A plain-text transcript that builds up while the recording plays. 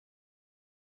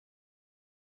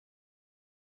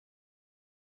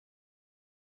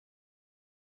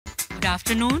Good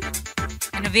afternoon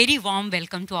and a very warm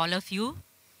welcome to all of you.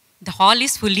 The hall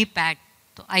is fully packed.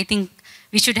 So I think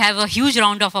we should have a huge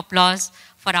round of applause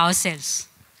for ourselves.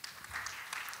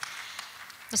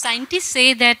 So scientists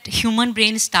say that human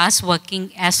brain starts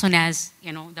working as soon as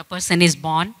the person is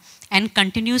born and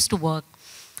continues to work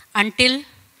until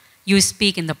you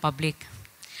speak in the public.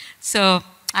 So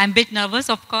I'm a bit nervous,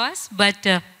 of course, but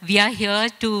we are here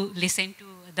to listen to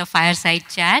the fireside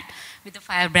chat with the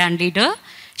firebrand leader,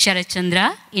 Sharath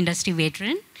Chandra, industry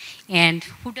veteran, and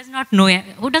who does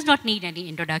not need any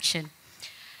introduction.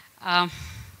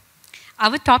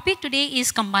 Our topic today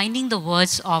is combining the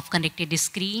words of connected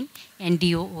screen and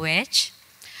DOOH.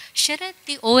 Sharath,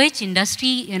 the OH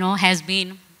industry, has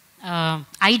been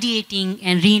ideating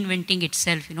and reinventing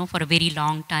itself, for a very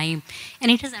long time.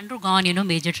 And it has undergone,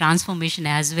 major transformation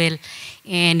as well.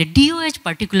 And DOH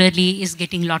particularly is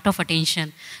getting a lot of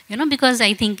attention, because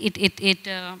I think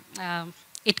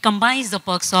it combines the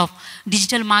perks of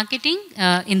digital marketing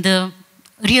in the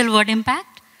real world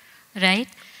impact, right?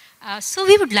 So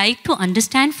we would like to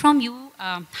understand from you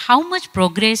how much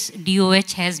progress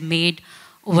DOH has made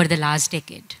over the last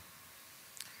decade.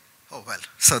 Oh, well,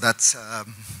 so that's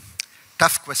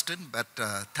tough question, but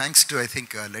thanks to, I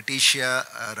think, Letitia,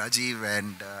 Rajiv,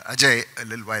 and Ajay a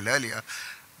little while earlier,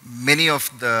 many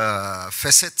of the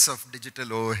facets of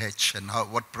digital OOH and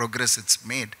what progress it's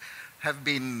made have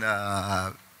been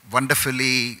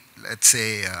wonderfully, let's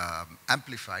say,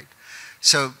 amplified.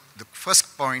 So the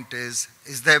first point is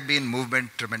there been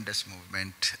movement, tremendous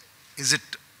movement? Is it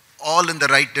all in the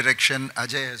right direction?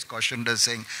 Ajay has cautioned us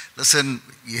saying, listen,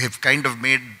 you have kind of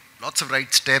made lots of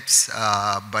right steps,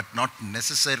 but not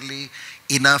necessarily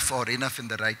enough in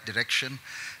the right direction.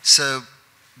 So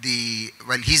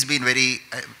well, he's been very,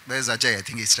 where's Ajay? I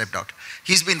think he stepped out.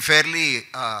 He's been fairly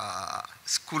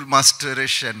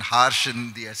schoolmasterish and harsh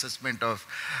in the assessment of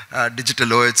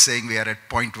digital OH, saying we are at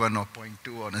 0.1 or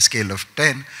 0.2 on a scale of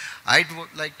 10. I'd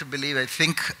like to believe, I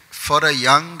think, for a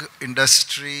young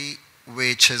industry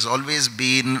which has always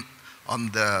been on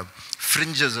the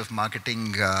fringes of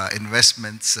marketing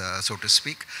investments, so to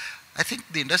speak, I think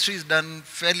the industry has done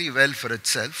fairly well for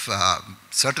itself.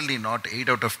 Certainly not 8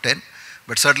 out of 10,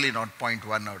 but certainly not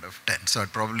 0.1 out of 10. So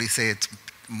I'd probably say it's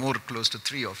more close to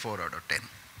 3 or 4 out of 10.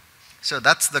 So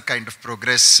that's the kind of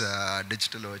progress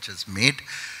digital OH has made.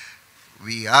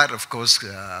 We are, of course,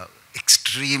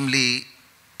 extremely,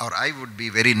 or I would be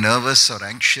very nervous or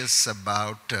anxious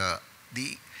about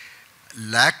the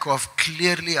lack of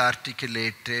clearly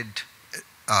articulated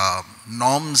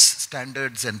norms,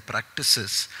 standards, and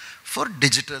practices for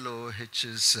digital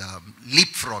OOH's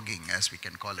leapfrogging, as we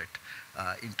can call it,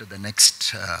 into the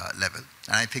next level.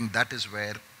 And I think that is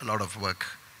where a lot of work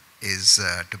is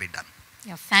to be done.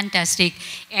 Yeah, fantastic.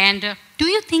 And do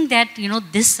you think that,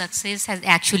 this success has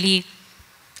actually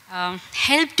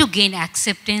helped to gain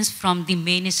acceptance from the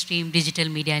mainstream digital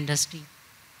media industry?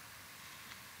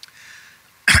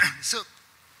 So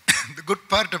the good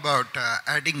part about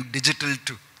adding digital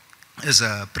to as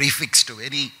a prefix to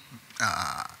any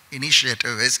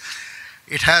initiative is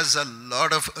it has a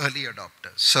lot of early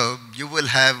adopters. So you will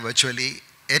have virtually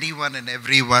anyone and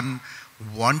everyone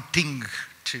wanting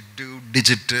to do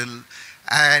digital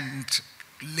and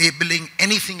labeling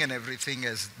anything and everything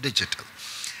as digital.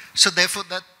 So therefore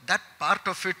that part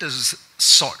of it is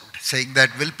solved, saying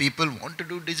that will people want to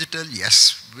do digital?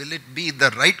 Yes. Will it be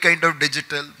the right kind of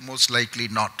digital? Most likely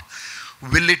not.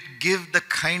 Will it give the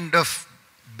kind of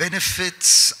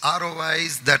benefits,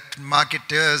 ROIs that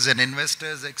marketers and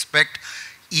investors expect?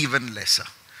 Even lesser.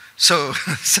 So,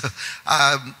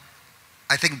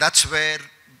 I think that's where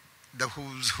the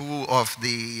who's who of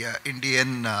the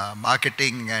Indian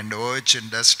marketing and OH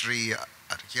industry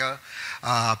are here.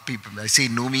 People, I see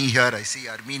Numi here, I see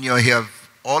Arminio here,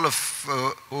 all of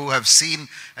who have seen,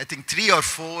 I think, 3 or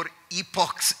 4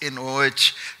 epochs in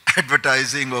OH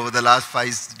advertising over the last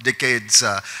 5 decades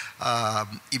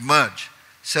emerge.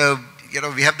 So,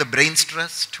 we have the brains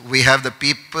trust, we have the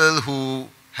people who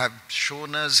have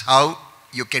shown us how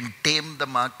you can tame the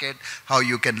market, how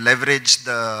you can leverage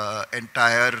the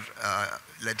entire,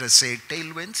 let us say,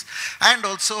 tailwinds. And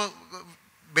also,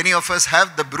 many of us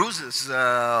have the bruises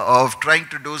of trying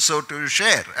to do so to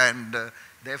share. And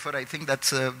therefore, I think that's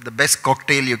the best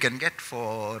cocktail you can get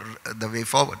for the way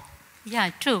forward.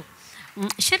 Yeah, true.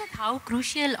 Sharath, how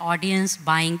crucial audience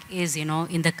buying is, in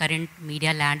the current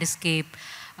media landscape,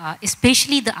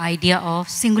 especially the idea of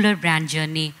singular brand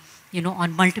journey,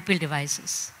 on multiple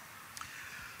devices?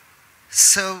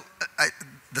 So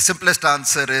the simplest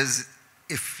answer is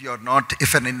if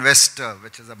an investor,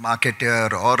 which is a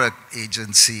marketer or an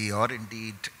agency or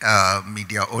indeed a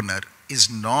media owner, is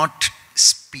not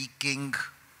speaking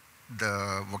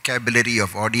the vocabulary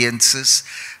of audiences,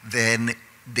 then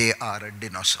they are a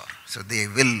dinosaur. So they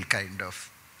will kind of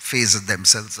phase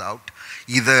themselves out,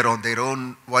 either on their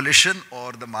own volition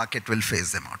or the market will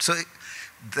phase them out. So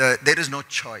there is no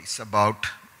choice about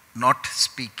not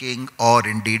speaking or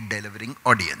indeed delivering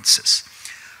audiences.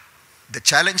 The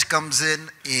challenge comes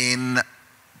in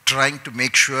trying to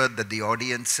make sure that the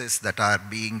audiences that are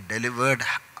being delivered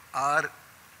are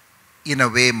in a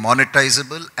way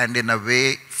monetizable, and in a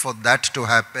way for that to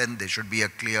happen there should be a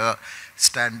clear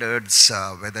standards,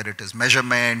 whether it is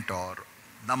measurement or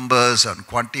numbers and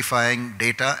quantifying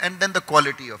data, and then the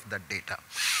quality of that data.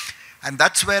 And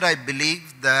that's where I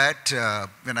believe that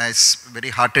when I was very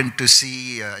heartened to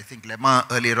see, I think Lemma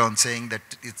earlier on saying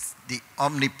that it's the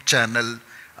omni-channel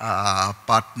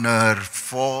partner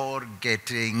for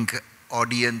getting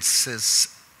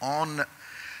audiences on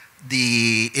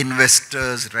the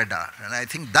investors' radar. And I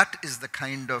think that is the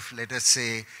kind of, let us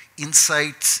say,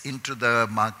 insights into the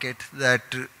market that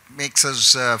makes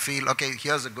us feel, okay,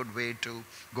 here's a good way to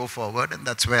go forward, and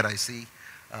that's where I see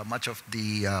much of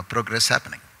the progress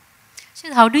happening.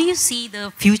 So how do you see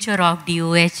the future of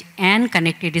DOOH and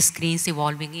connected screens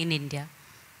evolving in India?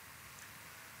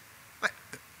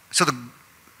 So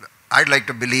I'd like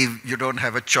to believe you don't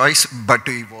have a choice but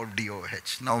to evolve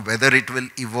DOOH. Now, whether it will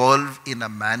evolve in a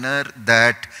manner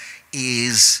that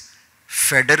is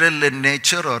federal in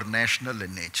nature or national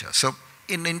in nature. So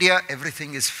in India,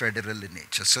 everything is federal in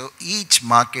nature. So each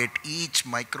market, each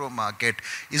micro market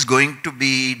is going to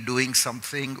be doing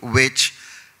something which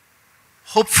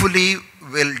hopefully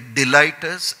will delight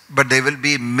us, but there will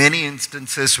be many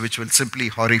instances which will simply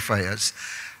horrify us.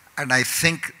 And I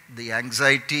think the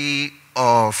anxiety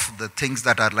of the things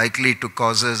that are likely to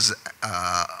cause us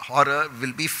horror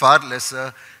will be far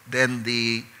lesser than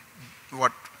the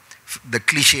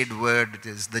cliched word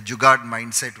is the jugaad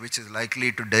mindset, which is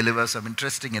likely to deliver some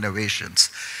interesting innovations.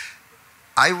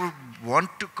 I would want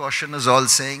to caution us all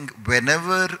saying,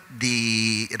 whenever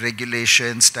the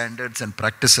regulations, standards and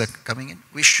practice are coming in,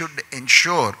 we should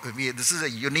ensure, this is a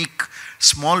unique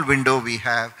small window we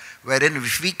have, wherein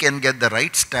if we can get the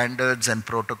right standards and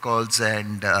protocols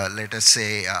and let us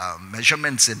say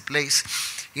measurements in place,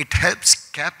 it helps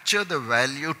capture the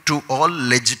value to all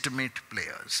legitimate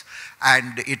players.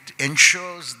 And it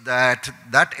ensures that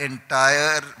that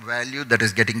entire value that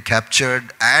is getting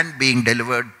captured and being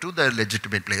delivered to the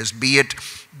legitimate players, be it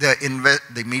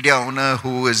the media owner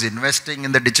who is investing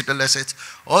in the digital assets,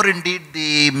 or indeed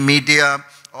the media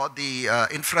or the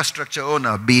infrastructure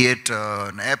owner, be it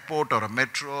an airport or a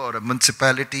metro or a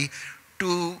municipality,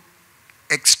 to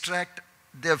extract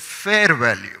the fair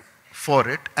value for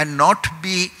it and not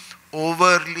be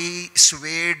overly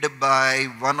swayed by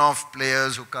one-off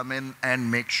players who come in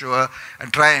and make sure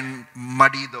and try and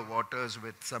muddy the waters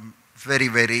with some very,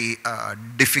 very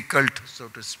difficult, so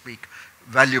to speak,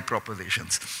 value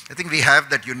propositions. I think we have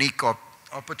that unique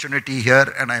opportunity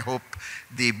here, and I hope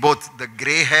both the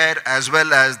gray hair as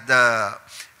well as the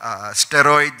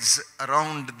steroids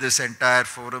around this entire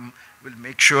forum will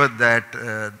make sure that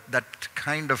that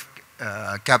kind of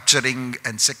capturing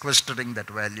and sequestering that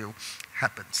value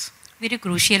happens. Very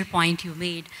crucial point you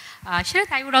made.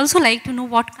 Sharath, I would also like to know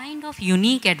what kind of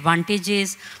unique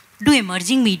advantages do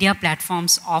emerging media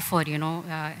platforms offer,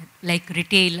 like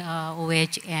retail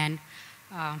OH and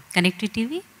connected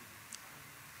TV?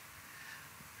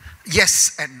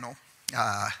 Yes and no.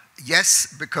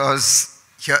 Yes, because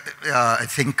here, I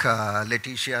think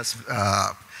Letitia's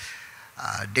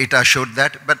data showed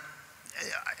that, but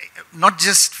not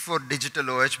just for digital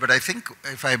OH, but I think,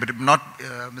 if I'm not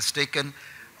mistaken,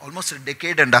 almost a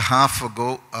decade and a half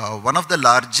ago, one of the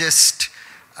largest,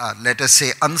 let us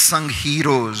say, unsung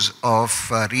heroes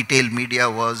of retail media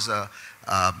was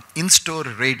in-store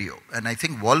radio. And I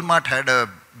think Walmart had a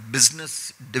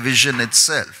business division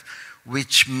itself,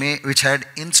 which had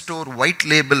in-store white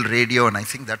label radio, and I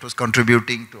think that was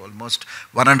contributing to almost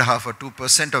 1.5 or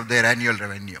 2% of their annual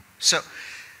revenue.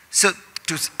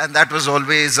 And that was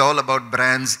always all about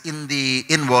brands in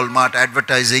Walmart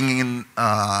advertising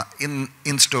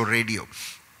in-store radio.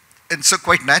 And so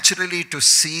quite naturally, to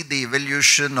see the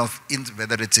evolution of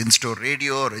whether it's in-store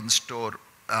radio or in-store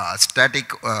static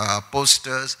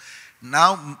posters,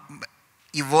 now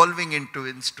evolving into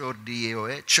in-store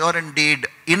DOH, or indeed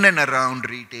in and around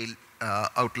retail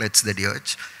outlets, the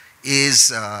DOH,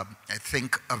 is, I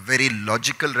think, a very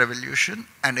logical revolution.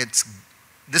 And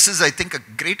this is, I think, a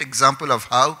great example of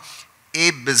how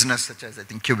a business such as, I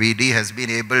think, QBD has been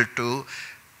able to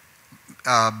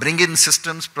bring in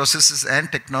systems, processes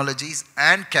and technologies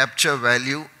and capture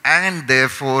value, and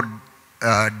therefore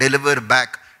deliver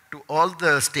back to all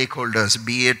the stakeholders,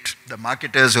 be it the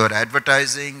marketers who are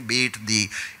advertising, be it the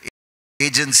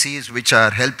agencies which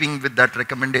are helping with that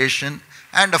recommendation,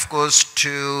 and of course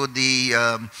to the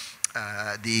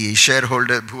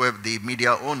shareholder, whoever the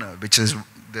media owner, which is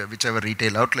whichever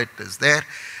retail outlet is there.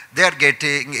 They are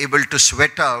getting able to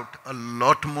sweat out a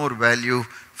lot more value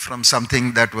from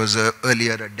something that was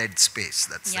earlier a dead space.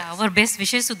 That's our best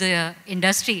wishes to the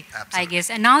industry, absolutely. I guess.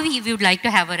 And now we would like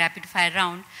to have a rapid fire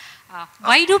round.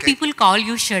 Why do people call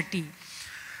you Shirty?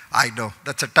 I know,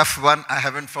 that's a tough one. I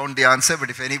haven't found the answer, but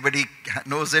if anybody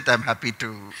knows it, I'm happy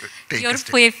to take Your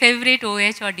it. favorite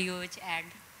OH or DOH ad?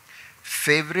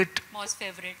 Favorite? Most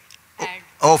favorite ad.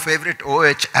 Oh, favorite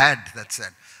OH ad, that's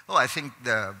it. Oh, I think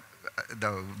the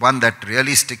one that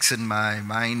really sticks in my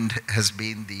mind has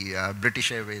been the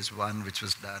British Airways one, which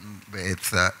was done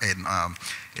with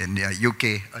in UK,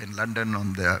 in London,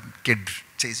 on the kid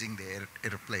chasing the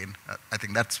airplane. I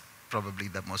think that's probably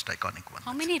the most iconic one.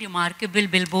 How many remarkable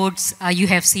billboards you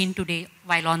have seen today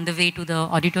while on the way to the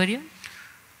auditorium?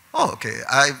 Oh, okay.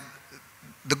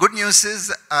 The good news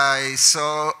is I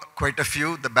saw quite a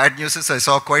few. The bad news is I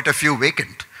saw quite a few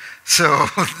vacant. So,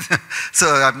 so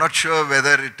I'm not sure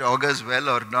whether it augurs well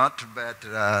or not, but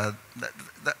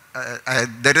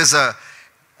there is a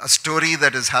story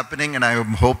that is happening, and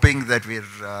I'm hoping that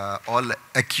we're all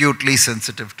acutely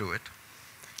sensitive to it.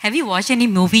 Have you watched any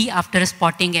movie after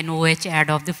spotting an OH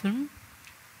ad of the film?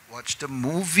 Watched a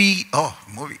movie? Oh,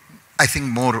 movie. I think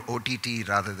more OTT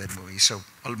rather than movie. So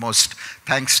almost,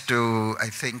 thanks to, I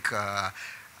think,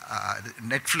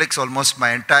 Netflix, almost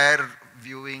my entire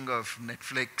viewing of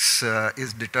Netflix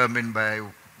is determined by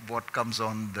what comes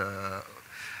on the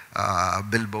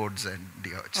billboards and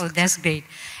DOOH. Oh, that's great.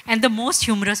 And the most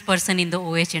humorous person in the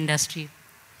OH industry?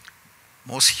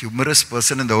 Most humorous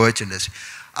person in the OH industry?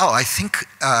 Oh, I think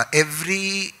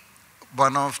every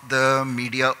one of the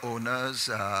media owners,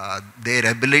 their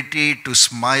ability to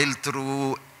smile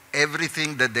through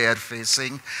everything that they are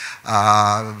facing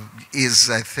is,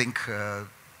 I think,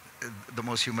 the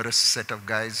most humorous set of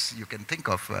guys you can think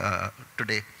of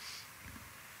today.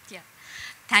 Yeah.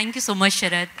 Thank you so much,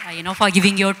 Sharath, for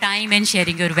giving your time and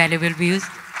sharing your valuable views.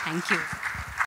 Thank you.